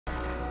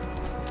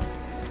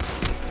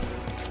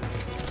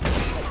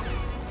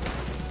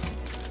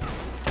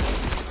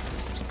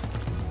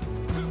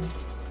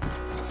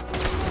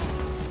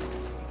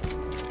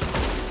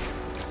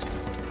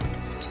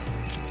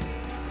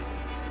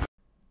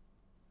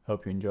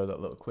Hope you enjoyed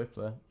that little clip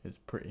there. It's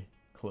pretty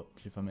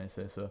clutch, if I may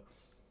say so.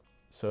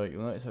 So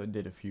you'll notice I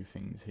did a few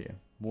things here.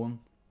 1,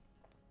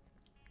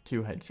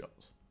 2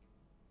 headshots.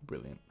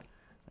 Brilliant.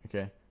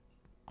 Okay,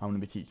 I'm going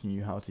to be teaching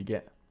you how to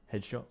get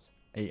headshots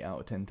 8 out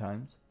of 10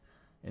 times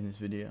in this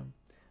video.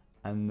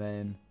 And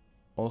then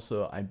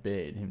also I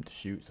baited him to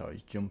shoot, so I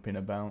was jumping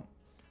about,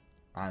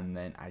 and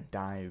then I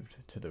dived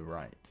to the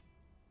right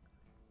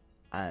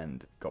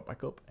and got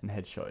back up and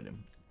headshotted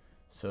him.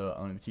 So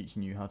I'm going to be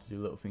teaching you how to do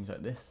little things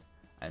like this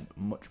and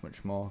much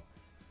more.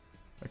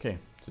 Okay,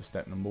 so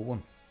step number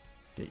 1,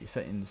 get your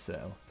settings set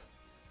up.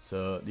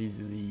 So these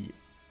are the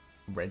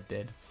Red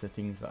Dead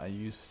settings that I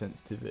use for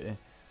sensitivity.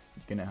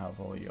 You're going to have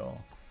all your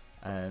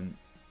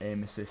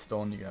aim assist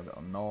on, you're going to have it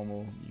on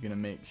normal. You're going to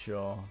make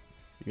sure,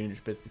 you're going to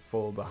just basically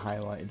follow the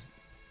highlighted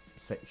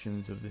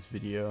sections of this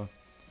video,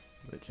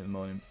 which are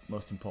the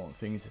most important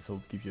things. This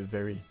will give you a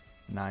very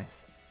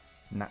nice,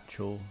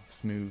 natural,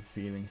 smooth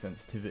feeling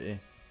sensitivity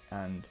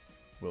and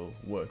will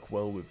work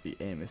well with the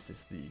aim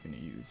assist that you're going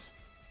to use.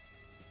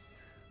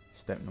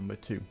 Step number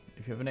 2,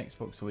 if you have an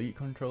Xbox Elite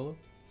controller,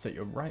 set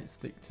your right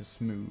stick to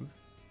smooth.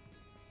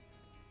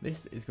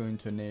 This is going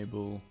to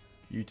enable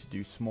you to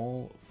do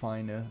small,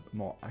 finer,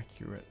 more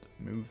accurate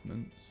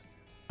movements,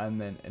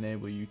 and then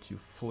enable you to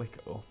flick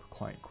up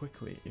quite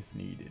quickly if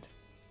needed.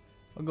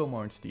 I'll go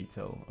more into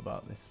detail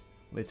about this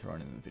later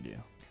on in the video.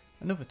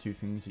 Another 2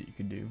 things that you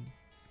can do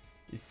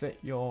is set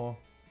your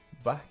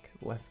back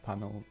left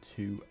panel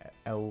to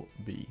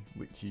LB,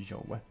 which is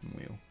your weapon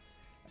wheel,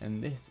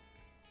 and this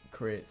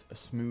creates a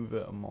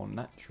smoother and more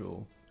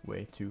natural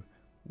way to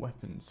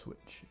weapon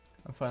switch.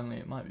 And finally,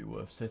 it might be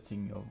worth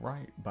setting your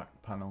right back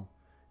panel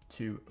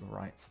to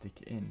right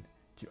stick in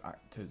to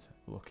act as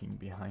looking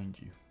behind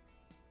you.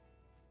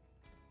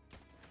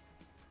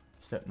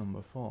 Step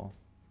number 4,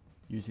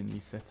 using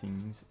these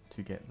settings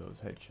to get those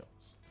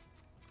headshots.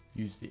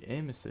 Use the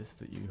aim assist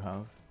that you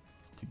have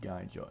to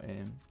guide your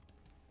aim.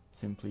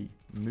 Simply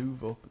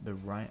move up the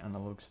right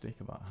analog stick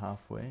about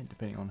halfway,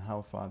 depending on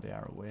how far they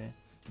are away.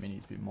 It may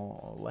need to be more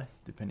or less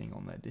depending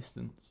on their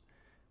distance,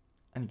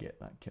 and get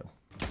that kill.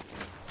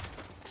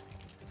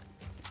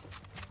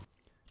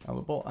 Now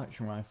the bolt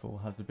action rifle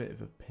has a bit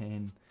of a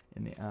pain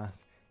in the ass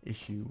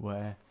issue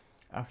where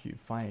after you've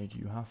fired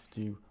you have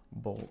to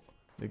bolt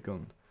the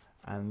gun,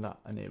 and that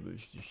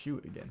enables you to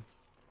shoot again.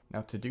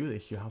 Now to do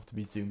this you have to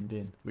be zoomed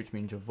in, which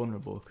means you're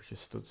vulnerable because you're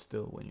stood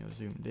still when you're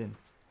zoomed in.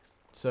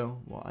 So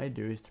what I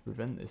do is to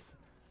prevent this,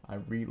 I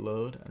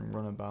reload and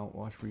run about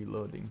whilst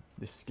reloading.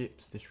 This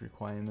skips this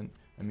requirement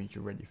and means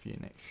you're ready for your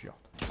next shot.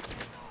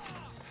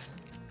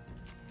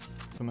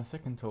 So my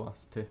second to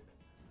last tip,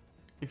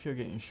 if you're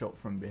getting shot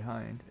from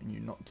behind and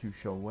you're not too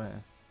sure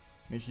where,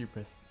 make sure you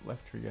press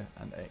left trigger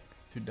and X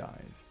to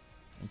dive,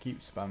 and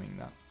keep spamming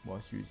that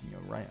whilst using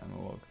your right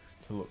analog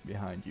to look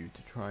behind you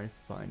to try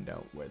find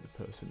out where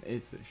the person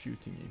is that's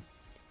shooting you.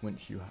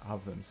 Once you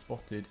have them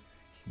spotted,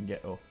 you can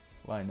get up,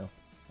 line up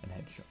and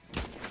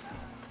headshot.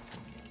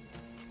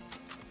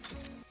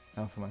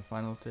 Now for my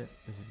final tip,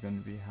 this is going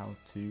to be how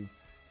to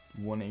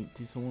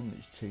 180 someone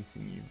that's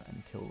chasing you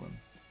and kill them.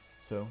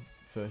 So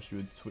first you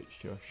would switch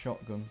to your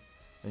shotgun,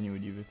 then you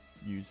would either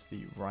use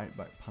the right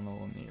back panel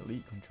on the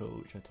Elite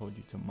controller, which I told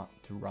you to map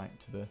to right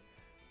to the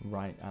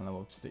right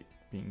analog stick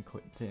being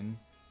clicked in.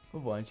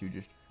 Otherwise you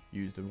just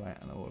use the right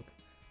analog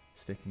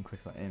stick and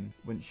click that in.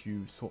 Once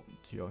you swap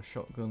to your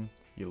shotgun,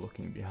 you're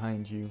looking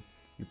behind you,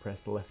 you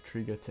press the left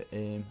trigger to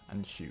aim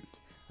and shoot,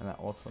 and that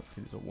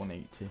automatically does a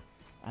 180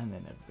 and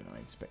they're never going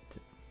to expect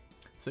it.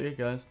 So yeah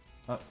guys,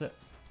 that's it.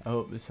 I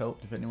hope this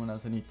helped. If anyone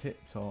has any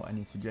tips or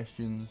any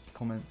suggestions,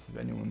 comments, if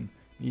anyone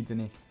needs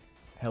any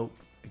help,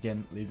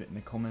 again leave it in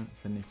the comments,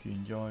 and if you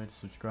enjoyed,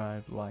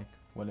 subscribe, like,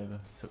 whatever,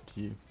 it's up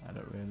to you, I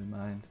don't really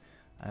mind.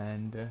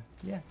 And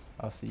yeah,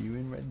 I'll see you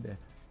in Red Dead.